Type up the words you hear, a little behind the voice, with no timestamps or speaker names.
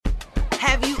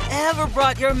Have you ever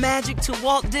brought your magic to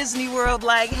Walt Disney World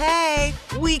like, hey,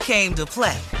 we came to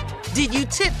play? Did you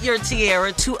tip your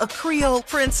tiara to a Creole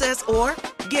princess or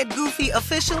get goofy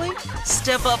officially?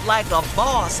 Step up like a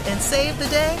boss and save the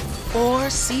day? Or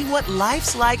see what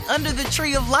life's like under the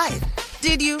tree of life?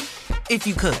 Did you? If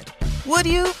you could. Would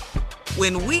you?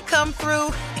 When we come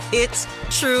through, it's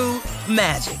true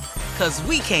magic. 'Cause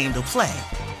we came to play.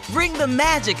 Bring the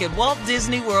magic at Walt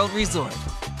Disney World Resort.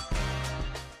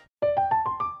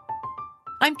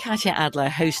 I'm Katya Adler,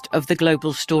 host of The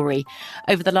Global Story.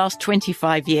 Over the last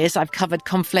 25 years, I've covered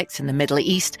conflicts in the Middle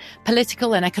East,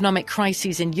 political and economic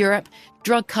crises in Europe,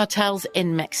 drug cartels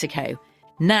in Mexico.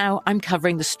 Now I'm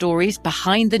covering the stories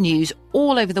behind the news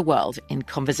all over the world in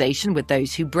conversation with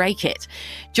those who break it.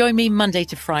 Join me Monday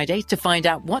to Friday to find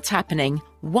out what's happening,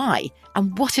 why,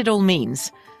 and what it all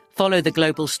means. Follow The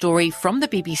Global Story from the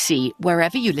BBC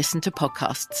wherever you listen to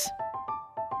podcasts.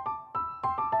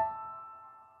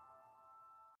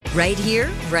 Right here,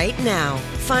 right now.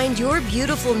 Find your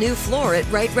beautiful new floor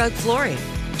at Right Rug Flooring.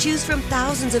 Choose from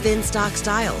thousands of in-stock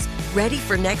styles, ready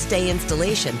for next day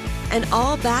installation, and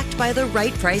all backed by the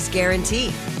right price guarantee.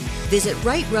 Visit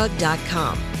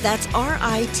rightrug.com. That's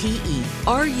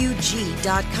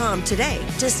RITERUG.com today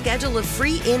to schedule a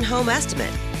free in-home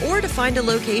estimate or to find a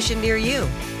location near you.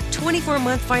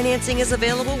 24-month financing is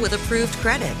available with approved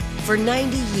credit. For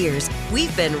 90 years,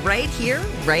 we've been right here,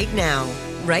 right now.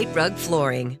 Right Rug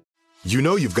Flooring. You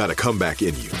know you've got a comeback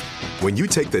in you. When you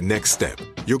take the next step,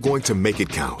 you're going to make it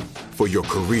count. For your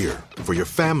career, for your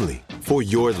family, for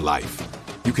your life.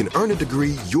 You can earn a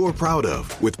degree you're proud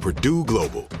of with Purdue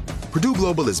Global. Purdue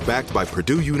Global is backed by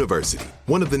Purdue University,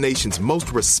 one of the nation's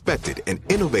most respected and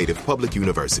innovative public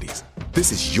universities.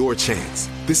 This is your chance.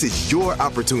 This is your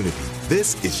opportunity.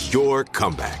 This is your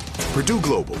comeback. Purdue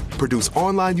Global, Purdue's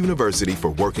online university for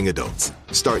working adults.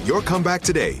 Start your comeback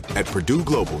today at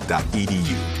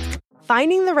purdueglobal.edu.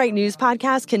 Finding the right news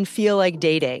podcast can feel like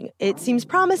dating. It seems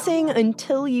promising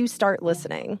until you start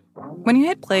listening. When you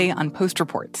hit play on Post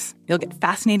Reports, you'll get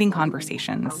fascinating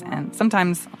conversations and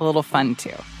sometimes a little fun,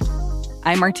 too.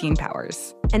 I'm Martine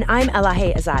Powers. And I'm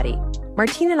Elahe Azadi.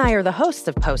 Martine and I are the hosts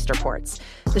of Post Reports.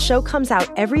 The show comes out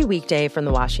every weekday from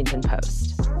The Washington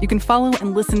Post. You can follow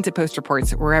and listen to Post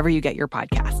Reports wherever you get your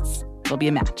podcasts. It'll be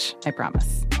a match, I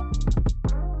promise.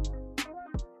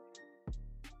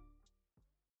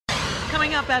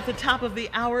 Coming up at the top of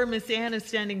the hour, Miss Ann is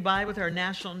standing by with our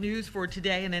national news for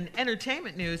today. And in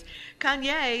entertainment news,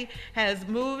 Kanye has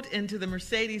moved into the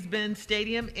Mercedes-Benz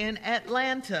Stadium in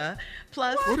Atlanta.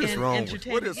 Plus, what is wrong with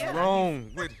him?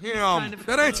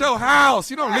 That ain't your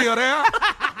house. You don't live there.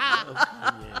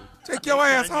 Take your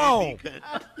ass home.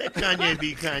 Let Kanye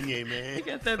be Kanye, man. He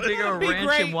got that big old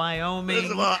ranch in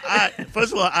Wyoming.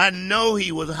 First of all, I know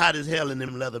he was hot as hell in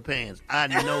them leather pants. I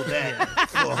know that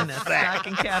for a fact.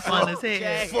 Stocking cap on his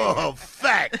head. For a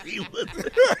fact, he was.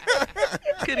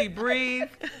 Could he breathe?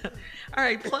 All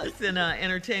right, plus in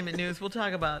entertainment news, we'll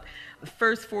talk about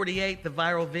First 48, the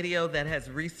viral video that has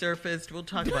resurfaced. We'll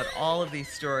talk about all of these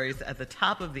stories at the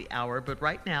top of the hour. But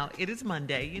right now, it is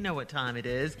Monday. You know what time it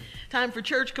is. Time for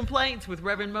Church Complaints with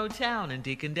Reverend Motown and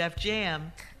Deacon Def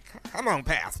Jam. Come on,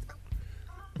 Pastor.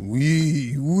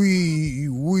 We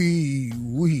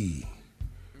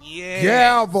Yeah.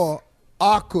 gather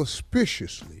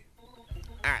auspiciously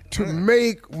to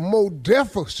make more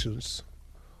deficits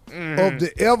of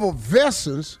the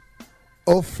effervescence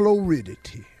of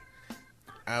floridity.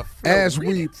 As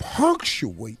we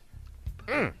punctuate,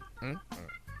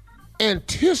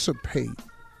 anticipate,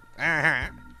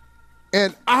 and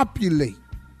opulate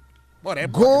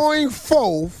going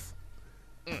forth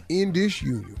in this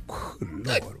union.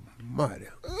 Good Lord Almighty.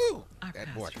 Ooh,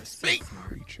 that boy can speak.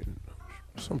 Preaching.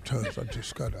 Sometimes I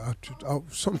just got to,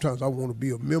 sometimes I want to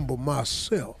be a member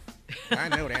myself. I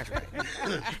know that's right.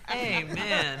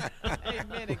 Amen.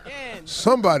 Amen again.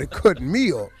 Somebody cut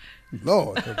me up.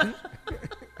 Lord.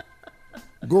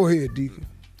 Go ahead, Deacon.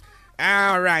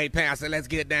 All right, Pastor, let's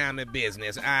get down to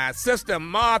business. Sister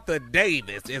Martha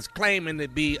Davis is claiming to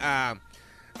be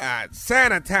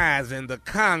sanitizing the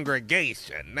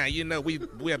congregation. Now, you know,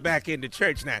 we're back in the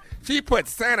church now. She put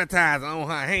sanitizer on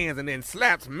her hands and then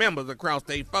slaps members across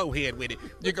their forehead with it.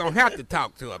 You're going to have to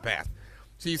talk to her, Pastor.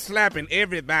 She's slapping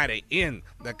everybody in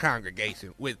the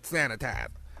congregation with sanitizer.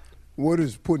 What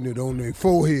is putting it on their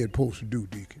forehead supposed to do,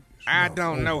 Deacon? I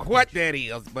don't know what that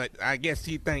is, but I guess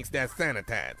she thinks that's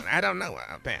sanitizing. I don't know,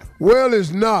 Pastor. Well,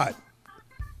 it's not.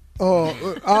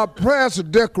 I'll pass a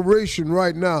declaration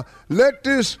right now. Let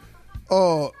this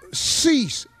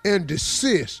cease and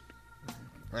desist.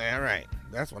 All right.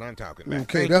 That's what I'm talking about.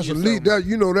 Okay, that's that's a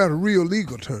real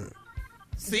legal term.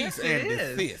 Cease and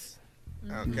desist.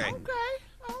 Okay.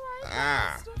 All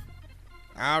right.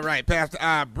 All right, Pastor.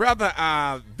 Brother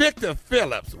Victor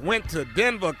Phillips went to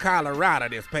Denver, Colorado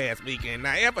this past weekend.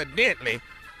 Now, evidently,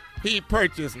 he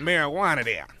purchased marijuana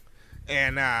there.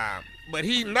 And but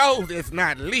he knows it's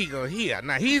not legal here.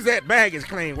 Now, he's at baggage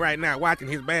claim right now, watching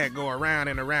his bag go around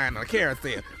and around on a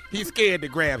carousel. He's scared to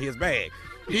grab his bag.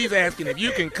 He's asking if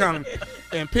you can come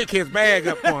and pick his bag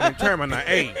up for him in Terminal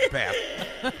A,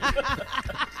 Pastor.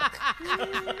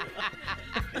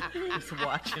 Just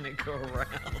watching it go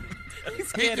around.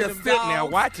 He's just sitting there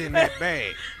watching that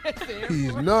bag.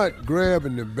 He's not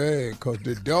grabbing the bag because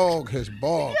the dog has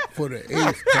barked for the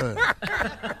 8th time.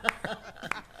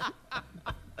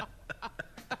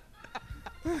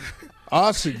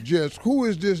 I suggest, who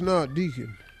is this now,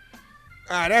 Deacon?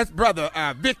 That's Brother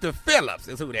Victor Phillips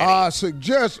is who that is. I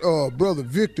suggest, Brother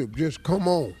Victor, just come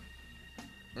on.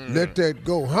 Let that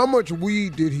go. How much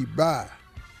weed did he buy?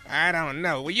 I don't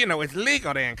know. Well, you know, it's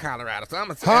legal there in Colorado, so I'm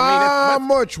going to say. How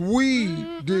much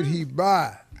weed did he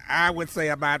buy? I would say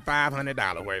about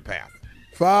 $500 worth, Pastor.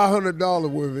 $500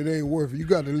 worth, it ain't worth it. You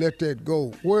got to let that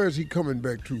go. Where is he coming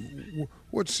back to?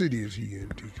 What city is he in,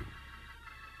 Deacon?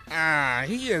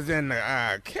 He is in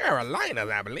the Carolinas,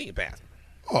 I believe, Pastor.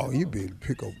 Oh, you better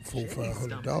pick up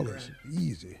 $400-500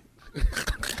 easy.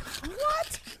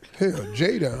 What? Hell,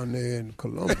 Jay down there in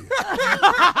Columbia.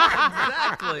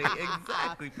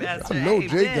 Exactly, Pastor. I know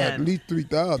Jay got at least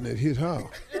 $3,000 at his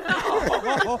house.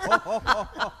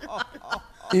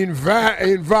 in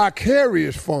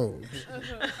vicarious forms.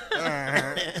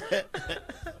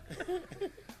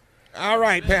 All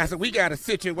right, Pastor, we got a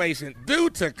situation. Due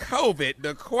to COVID,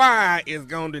 the choir is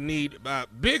going to need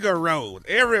bigger rows.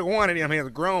 Every one of them has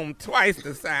grown twice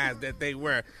the size that they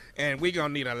were, and we're going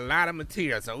to need a lot of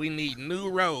material. So we need new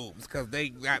robes because they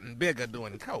gotten bigger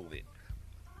during COVID.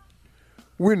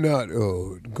 We're not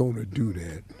going to do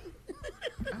that.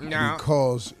 No.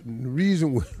 Because the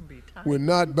reason we're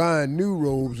not buying new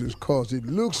robes is because it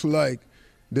looks like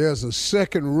there's a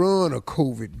second run of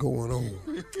COVID going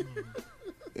on.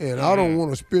 And I don't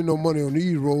want to spend no money on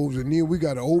these robes, and then we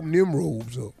got to open them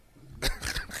robes up.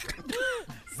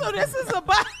 So this is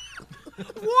about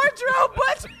wardrobe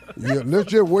budget? Yeah, let's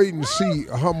just wait and see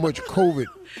how much COVID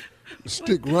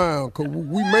stick around, because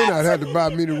we may not have to buy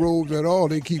many robes at all.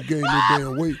 They keep gaining their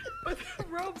damn weight. But the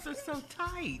robes are so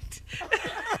tight.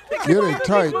 They're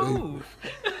tight.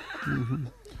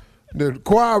 The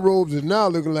choir robes are now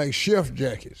looking like chef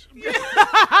jackets.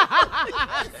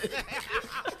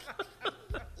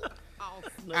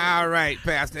 All right,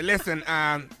 Pastor. Listen,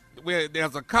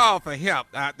 there's a call for help.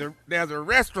 There's a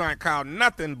restaurant called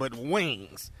Nothing But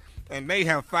Wings, and they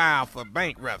have filed for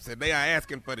bankruptcy. They are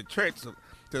asking for the church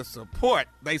to support.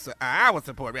 Our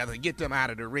support, rather, to get them out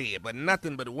of the red. But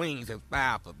Nothing But Wings has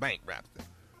filed for bankruptcy.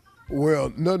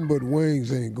 Well, Nothing But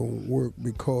Wings ain't going to work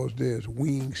because there's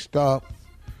Wingstop,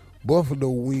 Buffalo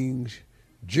Wings,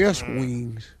 Just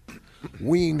Wings,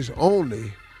 Wings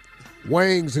Only,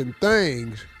 Wangs and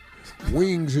Things,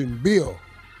 Wings and Bill.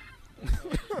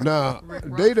 Now,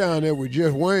 they down there with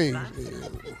Just Wings.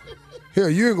 Hell,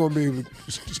 you ain't going to be able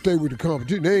to stay with the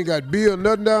competition. They ain't got Bill,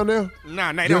 nothing down there?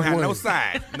 No, they don't have no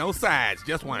sides. No sides,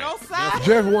 just Wings. No sides?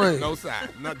 Just Wings. No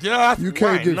sides. No, just You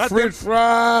can't Wings. get French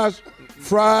fries,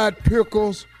 fried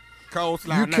pickles.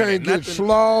 Coleslaw. You can't get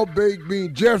slaw, baked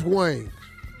beans, just Wings.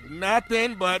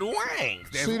 Nothing but Wings.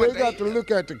 That's See, what they got to look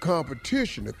at the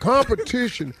competition. The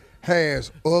competition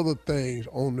has other things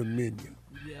on the menu.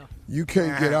 Yeah. You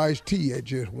can't get iced tea at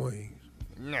Just Wings.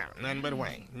 No, nothing but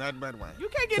Wings. Nothing but Wings. You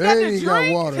can't get nothing to ain't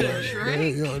drink. got water.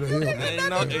 Ain't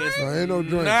no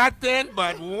drink. Nothing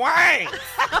but Wings.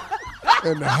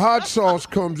 And the hot sauce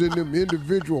comes in them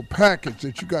individual packets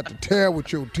that you got to tear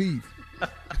with your teeth.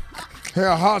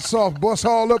 Have hot sauce bust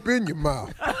all up in your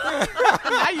mouth.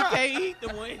 Now you can't eat the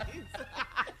wings.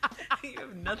 You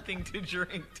have nothing to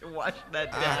drink to wash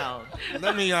that down.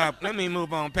 Let me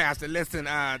move on, Pastor. Listen,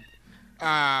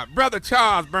 Brother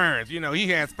Charles Burns, you know, he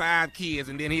has 5 kids,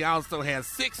 and then he also has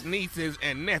 6 nieces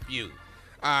and nephews.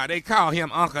 They call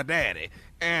him Uncle Daddy.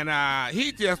 And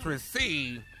he just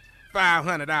received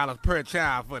 $500 per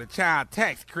child for the child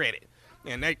tax credit.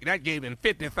 And that gave him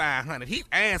 $5,500. He's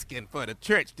asking for the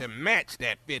church to match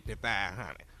that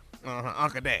 $5,500.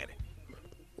 Uncle Daddy.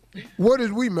 What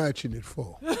is we matching it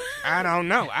for? I don't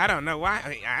know. I don't know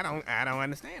why. I don't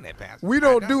understand that, Pastor. We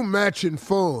don't do matching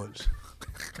funds.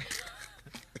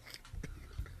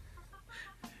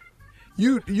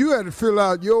 You had to fill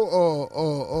out your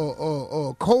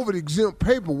COVID exempt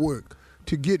paperwork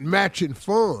to get matching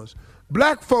funds.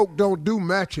 Black folk don't do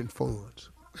matching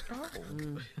funds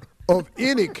of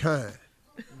any kind.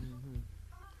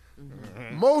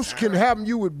 Most can happen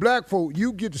you with black folk.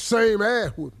 You get the same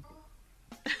ass with them.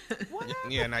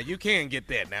 Yeah, now you can get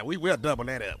that. Now we will double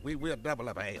that up. We will double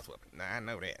up our ass whooping. Now I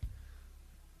know that.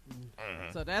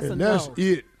 So that's and that's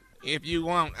it. If you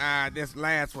want this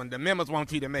last one, the members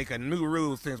want you to make a new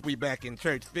rule since we back in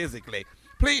church physically.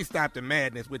 Please stop the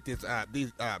madness with these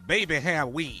baby hair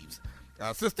weaves.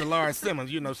 Sister Laura Simmons,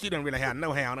 she doesn't really have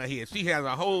no hair on her head. She has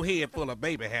a whole head full of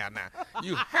baby hair now.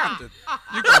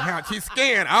 She's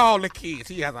scaring all the kids.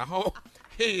 She has a whole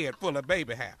head full of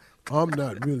baby hair. I'm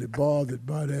not really bothered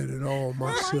by that at all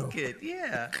myself. I like it,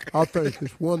 yeah. I think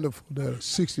it's wonderful that a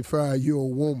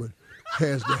 65-year-old woman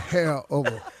has the hair of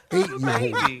an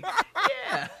 8-year-old.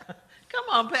 Yeah. Come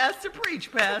on, Pastor.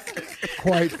 Preach, Pastor.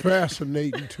 Quite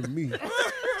fascinating to me.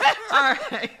 All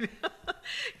right.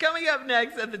 Coming up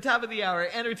next at the top of the hour,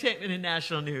 entertainment and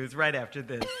national news right after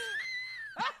this.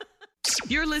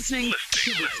 You're listening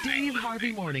to the Steve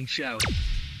Harvey Morning Show.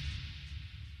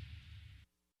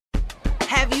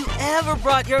 Have you ever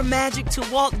brought your magic to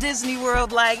Walt Disney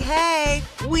World like, hey,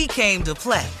 we came to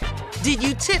play? Did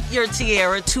you tip your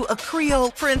tiara to a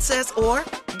Creole princess or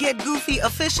get goofy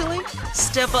officially?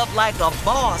 Step up like a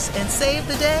boss and save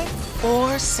the day?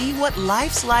 Or see what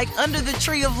life's like under the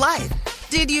tree of life?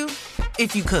 Did you?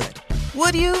 If you could.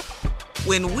 Would you?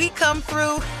 When we come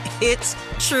through, it's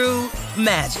true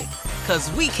magic.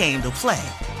 'Cause we came to play.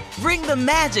 Bring the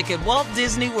magic at Walt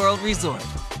Disney World Resort.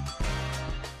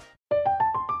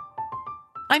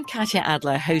 I'm Katya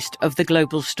Adler, host of The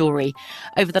Global Story.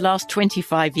 Over the last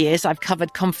 25 years, I've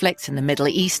covered conflicts in the Middle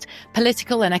East,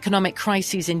 political and economic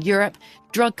crises in Europe,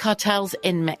 drug cartels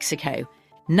in Mexico.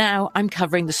 Now I'm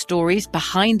covering the stories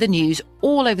behind the news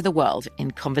all over the world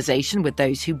in conversation with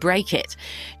those who break it.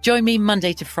 Join me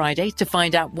Monday to Friday to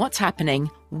find out what's happening,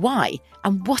 why,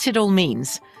 and what it all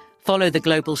means. Follow The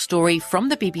Global Story from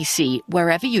the BBC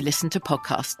wherever you listen to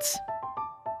podcasts.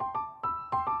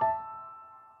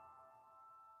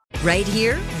 Right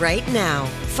here, right now.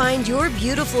 Find your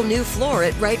beautiful new floor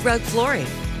at Right Rug Flooring.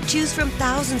 Choose from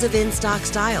thousands of in-stock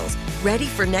styles, ready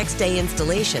for next day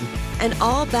installation, and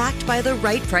all backed by the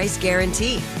right price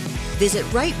guarantee. Visit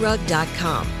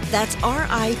rightrug.com. That's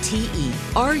RITERUG.com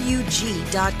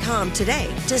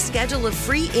today to schedule a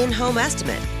free in-home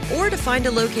estimate or to find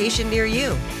a location near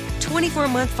you.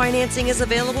 24-month financing is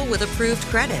available with approved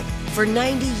credit. For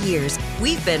 90 years,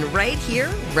 we've been right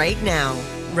here, right now.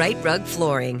 Right Rug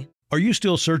Flooring. Are you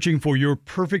still searching for your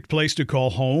perfect place to call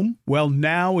home? Well,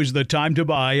 now is the time to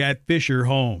buy at Fisher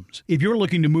Homes. If you're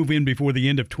looking to move in before the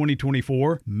end of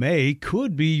 2024, May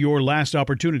could be your last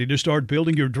opportunity to start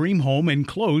building your dream home and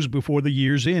close before the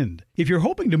year's end. If you're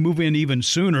hoping to move in even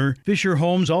sooner, Fisher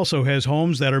Homes also has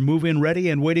homes that are move-in ready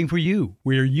and waiting for you,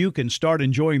 where you can start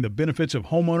enjoying the benefits of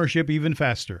homeownership even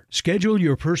faster. Schedule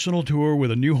your personal tour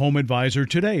with a new home advisor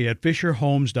today at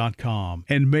FisherHomes.com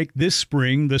and make this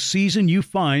spring the season you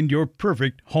find your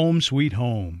perfect home sweet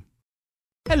home.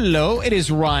 Hello, it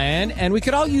is Ryan, and we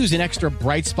could all use an extra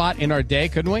bright spot in our day,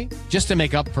 couldn't we? Just to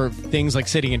make up for things like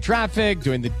sitting in traffic,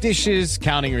 doing the dishes,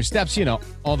 counting your steps,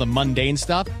 all the mundane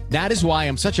stuff. That is why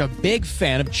I'm such a big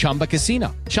fan of Chumba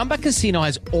Casino. Chumba Casino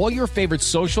has all your favorite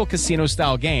social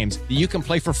casino-style games that you can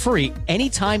play for free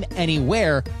anytime,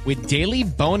 anywhere with daily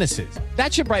bonuses.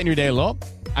 That should brighten your day a little.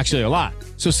 Actually, a lot.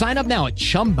 So sign up now at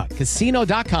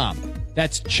ChumbaCasino.com.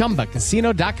 That's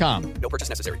ChumbaCasino.com. No purchase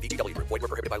necessary. VGW Group. Void where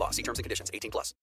prohibited by law. See terms and conditions. 18+.